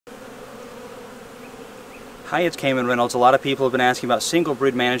Hi, it's Kamon Reynolds. A lot of people have been asking about single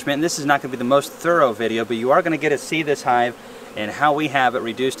brood management, and this is not going to be the most thorough video, but you are going to get to see this hive and how we have it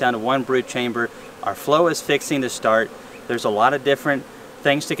reduced down to one brood chamber. Our flow is fixing to start. There's a lot of different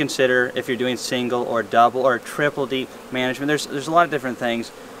things to consider if you're doing single or double or triple deep management. There's a lot of different things.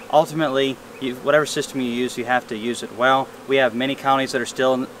 Ultimately, whatever system you use, you have to use it well. We have many colonies that are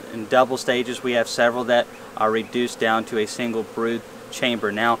still in double stages. We have several that are reduced down to a single brood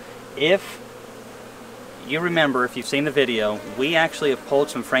chamber. Now, if you remember, if you've seen the video, we actually have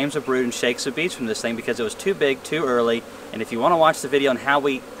pulled some frames of brood and shakes of bees from this thing because it was too big, too early. And if you want to watch the video on how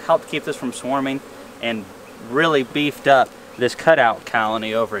we helped keep this from swarming and really beefed up this cutout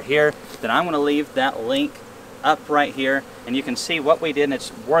colony over here, then I'm going to leave that link up right here, and you can see what we did, and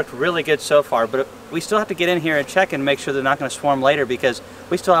it's worked really good so far. But we still have to get in here and check and make sure they're not going to swarm later, because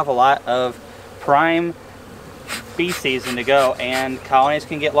we still have a lot of prime bee season to go and colonies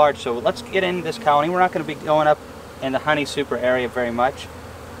can get large. So let's get in this colony. We're not going to be going up in the honey super area very much.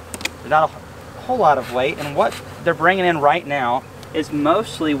 There's not a whole lot of weight, and what they're bringing in right now is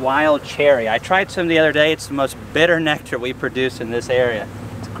mostly wild cherry. I tried some the other day. It's the most bitter nectar we produce in this area.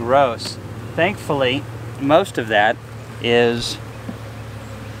 It's gross. Thankfully, most of that is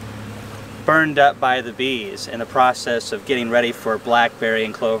burned up by the bees in the process of getting ready for blackberry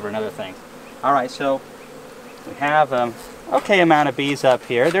and clover and other things. Alright, so we have an okay amount of bees up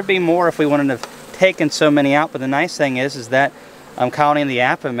here. There'd be more if we wouldn't have taken so many out, but the nice thing is that colony in the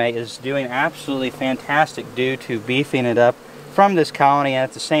apamate is doing absolutely fantastic due to beefing it up from this colony, and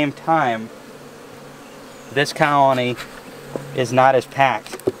at the same time this colony is not as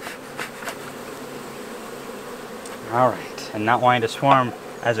packed. Alright, and not wanting to swarm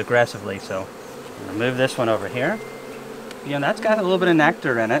as aggressively, so I'm going to move this one over here. You know, that's got a little bit of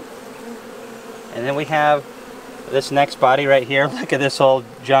nectar in it. And then we have this next body right here. Look at this old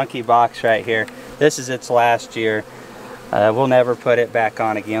junky box right here. This is its last year. We'll never put it back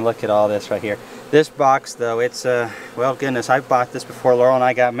on again. Look at all this right here. This box though, it's well, goodness, I bought this before Laurel and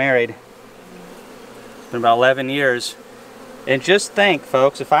I got married. It's been about 11 years. And just think,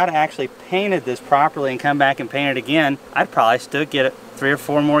 folks, if I'd actually painted this properly and come back and paint it again, I'd probably still get 3 or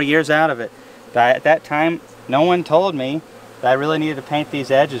 4 more years out of it. But at that time, no one told me that I really needed to paint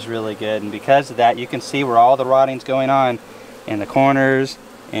these edges really good, and because of that, you can see where all the rotting's going on in the corners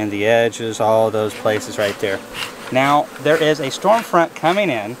and the edges, all those places right there. Now, there is a storm front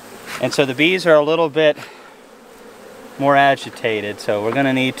coming in, and so the bees are a little bit more agitated, so we're going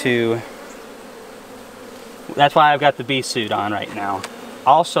to need to... That's why I've got the bee suit on right now.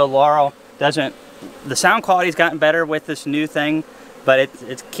 Also, Laurel doesn't... The sound quality's gotten better with this new thing, but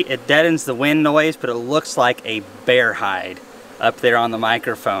it deadens the wind noise, but it looks like a bear hide up there on the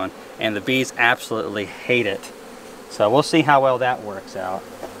microphone, and the bees absolutely hate it. So we'll see how well that works out.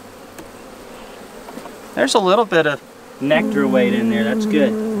 There's a little bit of nectar weight in there. That's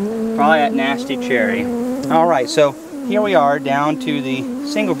good. Probably that nasty cherry. Alright, so here we are down to the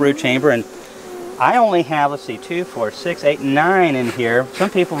single brood chamber, and I only have, let's see, 2, 4, 6, 8, 9 in here. Some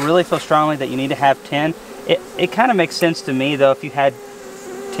people really feel strongly that you need to have 10. It kind of makes sense to me, though, if you had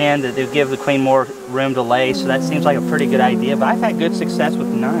 10, that they would give the queen more room to lay, so that seems like a pretty good idea, but I've had good success with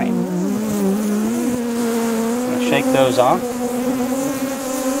 9. I'm going to shake those off.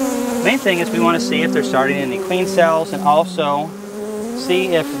 The main thing is we want to see if they're starting any queen cells, and also see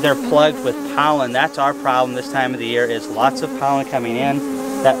if they're plugged with pollen. That's our problem this time of the year, is lots of pollen coming in.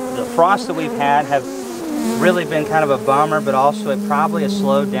 The frost that we've had have really been kind of a bummer, but also it probably has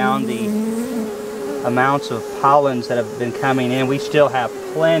slowed down the amounts of pollens that have been coming in. We still have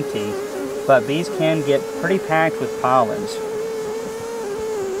plenty, but bees can get pretty packed with pollens.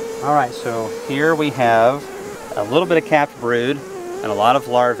 Alright, so here we have a little bit of capped brood and a lot of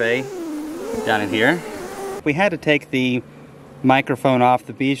larvae down in here. We had to take the microphone off.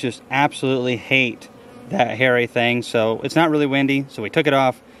 The bees just absolutely hate that hairy thing, so it's not really windy, so we took it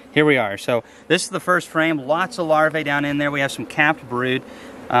off. Here we are. So this is the first frame. Lots of larvae down in there. We have some capped brood.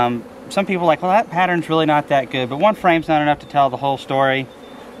 Some people are like, well, that pattern's really not that good, but one frame's not enough to tell the whole story.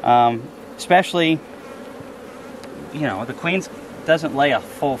 Especially, you know, the queen doesn't lay a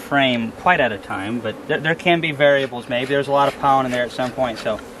full frame quite at a time, but there can be variables. Maybe there's a lot of pollen in there at some point.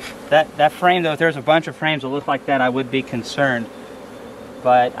 So that frame, though, if there's a bunch of frames that look like that, I would be concerned.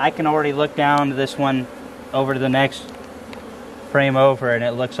 But I can already look down to this one over to the next frame over, and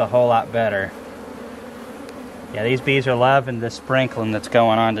it looks a whole lot better. Yeah, these bees are loving the sprinkling that's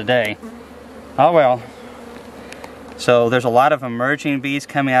going on today. Oh well. So there's a lot of emerging bees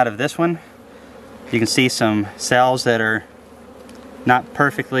coming out of this one. You can see some cells that are not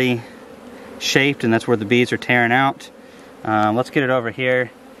perfectly shaped, and that's where the bees are tearing out. Let's get it over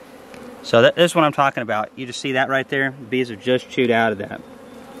here. So this is what I'm talking about. You just see that right there? Bees have just chewed out of that.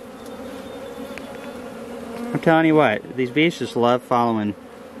 I'm telling you what, these bees just love following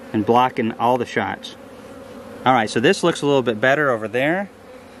and blocking all the shots. Alright, so this looks a little bit better over there.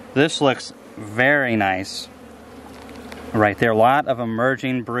 This looks very nice right there. A lot of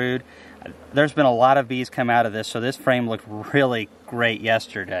emerging brood. There's been a lot of bees come out of this, so this frame looked really great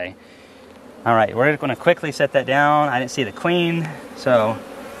yesterday. Alright, we're going to quickly set that down. I didn't see the queen, so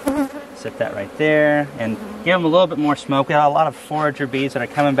set that right there and give them a little bit more smoke. We got a lot of forager bees that are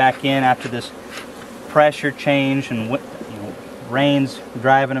coming back in after this pressure change and rain's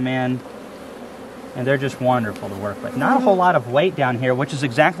driving them in, and they're just wonderful to work with. Not a whole lot of weight down here, which is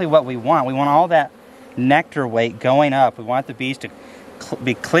exactly what we want. We want all that nectar weight going up. We want the bees to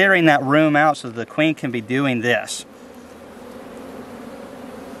be clearing that room out so the queen can be doing this.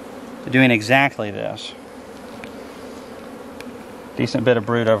 Doing exactly this. Decent bit of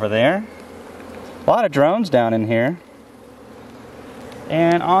brood over there. A lot of drones down in here.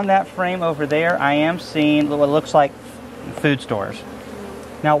 And on that frame over there, I am seeing what looks like food stores.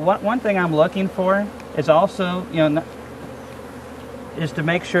 Now, one thing I'm looking for is also, is to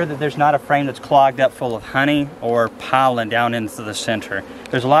make sure that there's not a frame that's clogged up full of honey or pollen down into the center.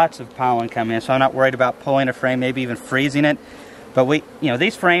 There's lots of pollen coming in, so I'm not worried about pulling a frame, maybe even freezing it. But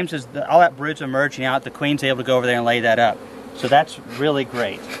these frames, all that brood's emerging out, the queen's able to go over there and lay that up. So that's really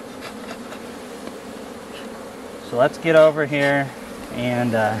great. So let's get over here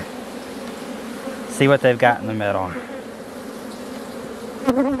and see what they've got in the middle.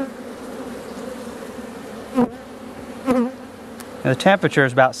 Now, the temperature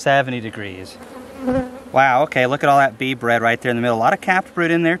is about 70 degrees. Wow, okay, look at all that bee bread right there in the middle. A lot of capped brood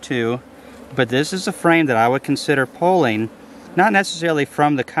in there too, but this is a frame that I would consider pulling, not necessarily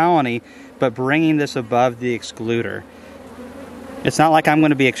from the colony, but bringing this above the excluder. It's not like I'm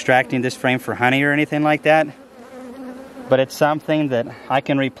going to be extracting this frame for honey or anything like that, but it's something that I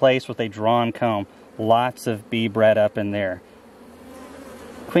can replace with a drawn comb. Lots of bee bread up in there.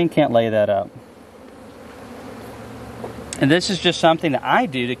 Queen can't lay that up. And this is just something that I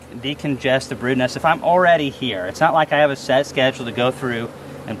do to decongest the brood nest if I'm already here. It's not like I have a set schedule to go through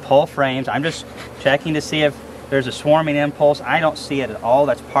and pull frames. I'm just checking to see if there's a swarming impulse. I don't see it at all.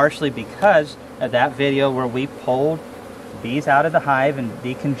 That's partially because of that video where we pulled bees out of the hive and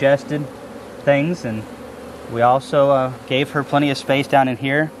decongested things, and we also gave her plenty of space down in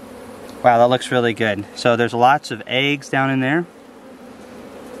here. Wow, that looks really good. So there's lots of eggs down in there.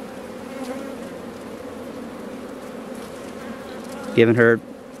 Giving her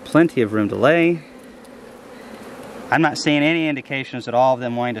plenty of room to lay. I'm not seeing any indications at all of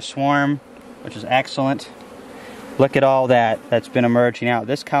them wanting to swarm, which is excellent. Look at all that's been emerging out.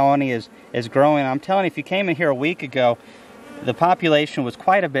 This colony is growing. I'm telling you, if you came in here a week ago, the population was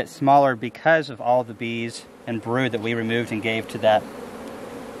quite a bit smaller because of all the bees and brood that we removed and gave to that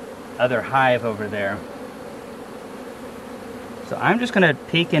other hive over there. So I'm just going to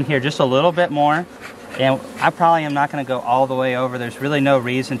peek in here just a little bit more, and I probably am not going to go all the way over. There's really no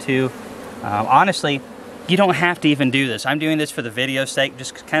reason to. Honestly, you don't have to even do this. I'm doing this for the video's sake,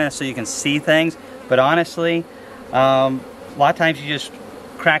 just kind of so you can see things. But honestly, a lot of times you just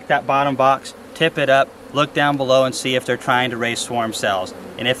crack that bottom box, tip it up, look down below and see if they're trying to raise swarm cells.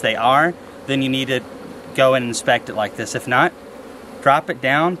 And if they are, then you need to go and inspect it like this. If not, drop it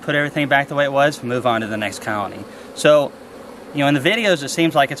down, put everything back the way it was, move on to the next colony. So, in the videos it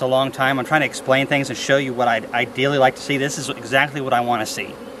seems like it's a long time. I'm trying to explain things and show you what I'd ideally like to see. This is exactly what I want to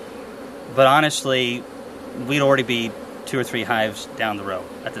see. But honestly, we'd already be 2 or 3 hives down the road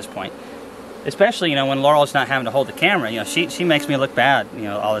at this point. Especially, when Laurel's not having to hold the camera. She makes me look bad,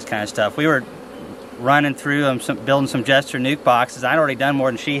 all this kind of stuff. We were running through building some Jester nuke boxes. I'd already done more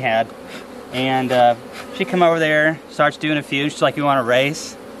than she had. And she come over there, starts doing a few. She's like, "You want to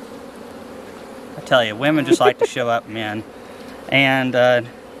race?" I tell you, women just like to show up, man. And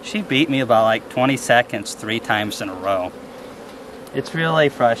she beat me about like 20 seconds 3 times in a row. It's really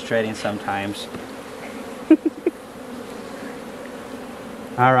frustrating sometimes.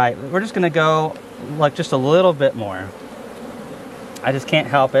 Alright, we're just going to go like just a little bit more. I just can't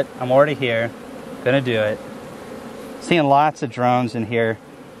help it. I'm already here. Gonna do it. Seeing lots of drones in here.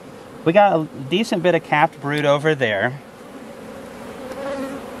 We got a decent bit of capped brood over there.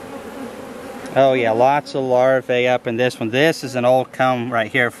 Oh yeah, lots of larvae up in this one. This is an old comb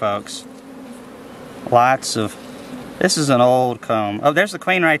right here, folks. This is an old comb. Oh, there's the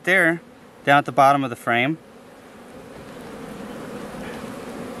queen right there, down at the bottom of the frame.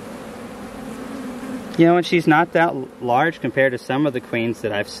 And she's not that large compared to some of the queens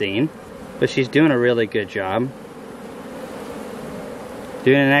that I've seen, but she's doing a really good job.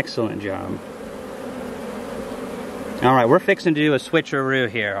 Doing an excellent job. Alright, we're fixing to do a switcheroo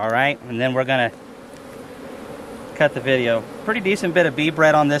here, alright? And then we're going to cut the video. Pretty decent bit of bee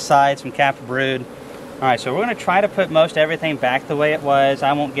bread on this side, some capped brood. Alright, so we're going to try to put most everything back the way it was.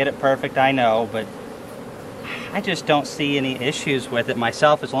 I won't get it perfect, I know, but I just don't see any issues with it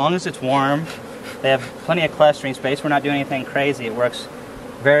myself as long as it's warm. They have plenty of clustering space. We're not doing anything crazy. It works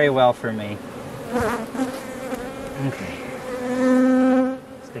very well for me. Okay.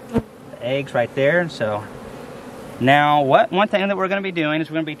 Stick the eggs right there. So now one thing that we're going to be doing is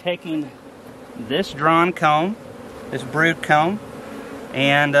we're going to be taking this drawn comb, this brood comb,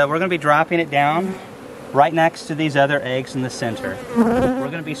 and we're going to be dropping it down right next to these other eggs in the center. We're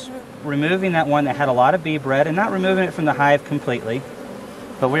going to be removing that one that had a lot of bee bread, and not removing it from the hive completely,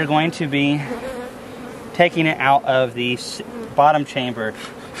 but we're going to be taking it out of the bottom chamber,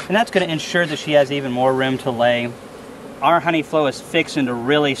 and that's going to ensure that she has even more room to lay. Our honey flow is fixing to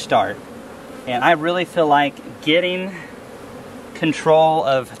really start, and I really feel like getting control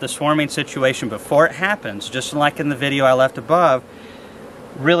of the swarming situation before it happens, just like in the video I left above,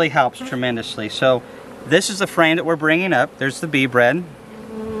 really helps tremendously. So this is the frame that we're bringing up. There's the bee bread.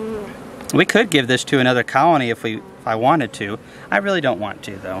 We could give this to another colony if I wanted to. I really don't want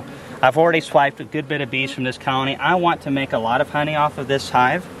to, though. I've already swiped a good bit of bees from this colony. I want to make a lot of honey off of this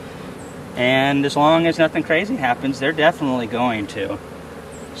hive, and as long as nothing crazy happens, they're definitely going to.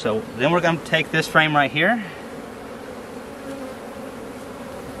 So then we're going to take this frame right here,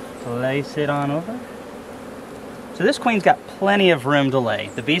 place it on over. So this queen's got plenty of room to lay.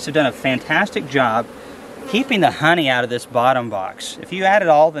 The bees have done a fantastic job keeping the honey out of this bottom box. If you added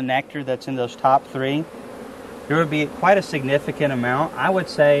all the nectar that's in those top three, there would be quite a significant amount. I would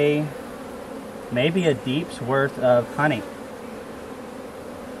say maybe a deep's worth of honey.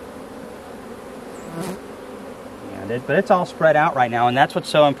 But it's all spread out right now, and that's what's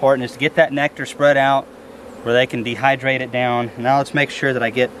so important, is to get that nectar spread out where they can dehydrate it down. Now let's make sure that I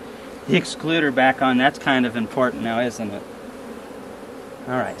get the excluder back on. That's kind of important now, isn't it?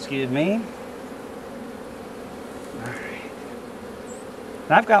 Alright, excuse me.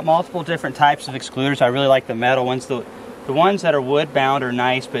 I've got multiple different types of excluders. I really like the metal ones. The ones that are wood bound are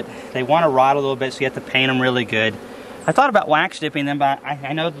nice, but they want to rot a little bit, so you have to paint them really good. I thought about wax dipping them, but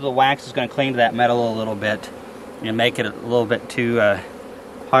I know that the wax is going to cling to that metal a little bit and make it a little bit too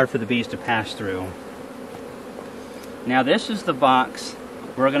hard for the bees to pass through. Now this is the box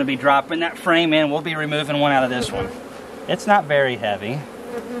we're going to be dropping that frame in. We'll be removing one out of this one. It's not very heavy.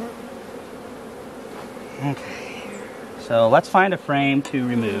 Okay. So let's find a frame to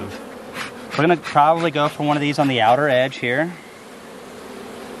remove. We're going to probably go for one of these on the outer edge here.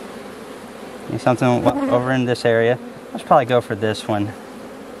 Something over in this area. Let's probably go for this one.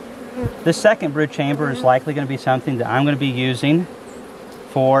 This second brood chamber is likely going to be something that I'm going to be using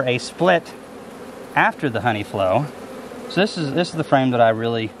for a split after the honey flow. So this is the frame that I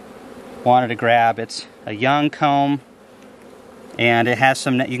really wanted to grab. It's a young comb, and it has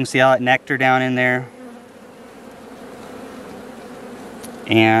some, you can see all that nectar down in there.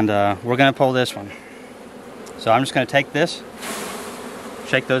 And we're going to pull this one. So I'm just going to take this,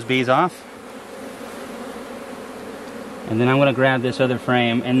 shake those bees off, and then I'm going to grab this other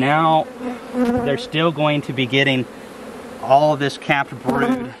frame. And now they're still going to be getting all of this capped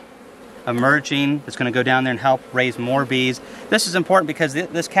brood emerging. It's going to go down there and help raise more bees. This is important because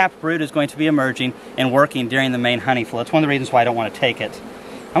this capped brood is going to be emerging and working during the main honey flow. It's one of the reasons why I don't want to take it.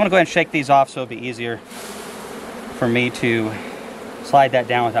 I'm going to go ahead and shake these off so it'll be easier for me to slide that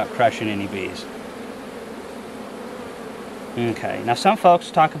down without crushing any bees. Okay, now some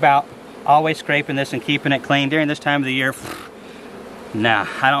folks talk about always scraping this and keeping it clean during this time of the year. Nah,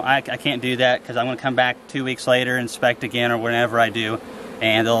 I can't do that, because I'm going to come back 2 weeks later, inspect again, or whenever I do,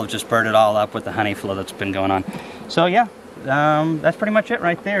 and they'll just burn it all up with the honey flow that's been going on. So yeah, that's pretty much it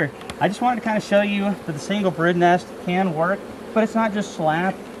right there. I just wanted to kind of show you that the single brood nest can work, but it's not just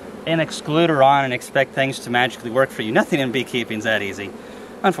slap an excluder on and expect things to magically work for you. Nothing in beekeeping is that easy,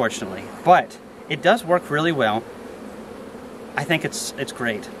 unfortunately. But it does work really well. I think it's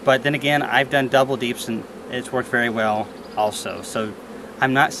great. But then again, I've done double deeps and it's worked very well also. So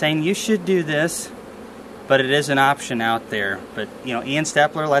I'm not saying you should do this, but it is an option out there. But you know, Ian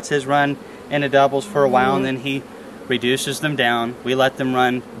Stepler lets his run into doubles for a while, and then he reduces them down. We let them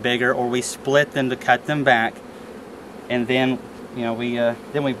run bigger, or we split them to cut them back, and then you know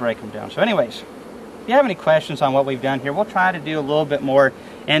we break them down. So anyways, if you have any questions on what we've done here, we'll try to do a little bit more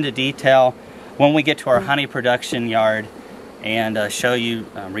into detail when we get to our honey production yard and show you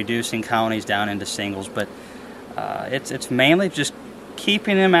reducing colonies down into singles. But it's mainly just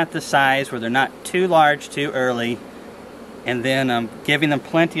keeping them at the size where they're not too large too early, and then giving them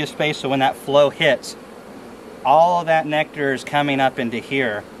plenty of space so when that flow hits, all of that nectar is coming up into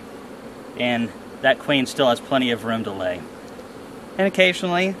here, and that queen still has plenty of room to lay. And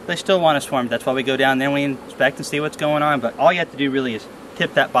occasionally they still want to swarm. That's why we go down and then we inspect and see what's going on. But all you have to do really is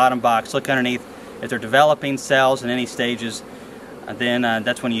tip that bottom box, look underneath. If they're developing cells in any stages, then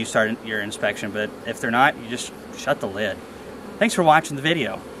that's when you start your inspection. But if they're not, you just shut the lid. Thanks for watching the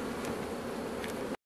video.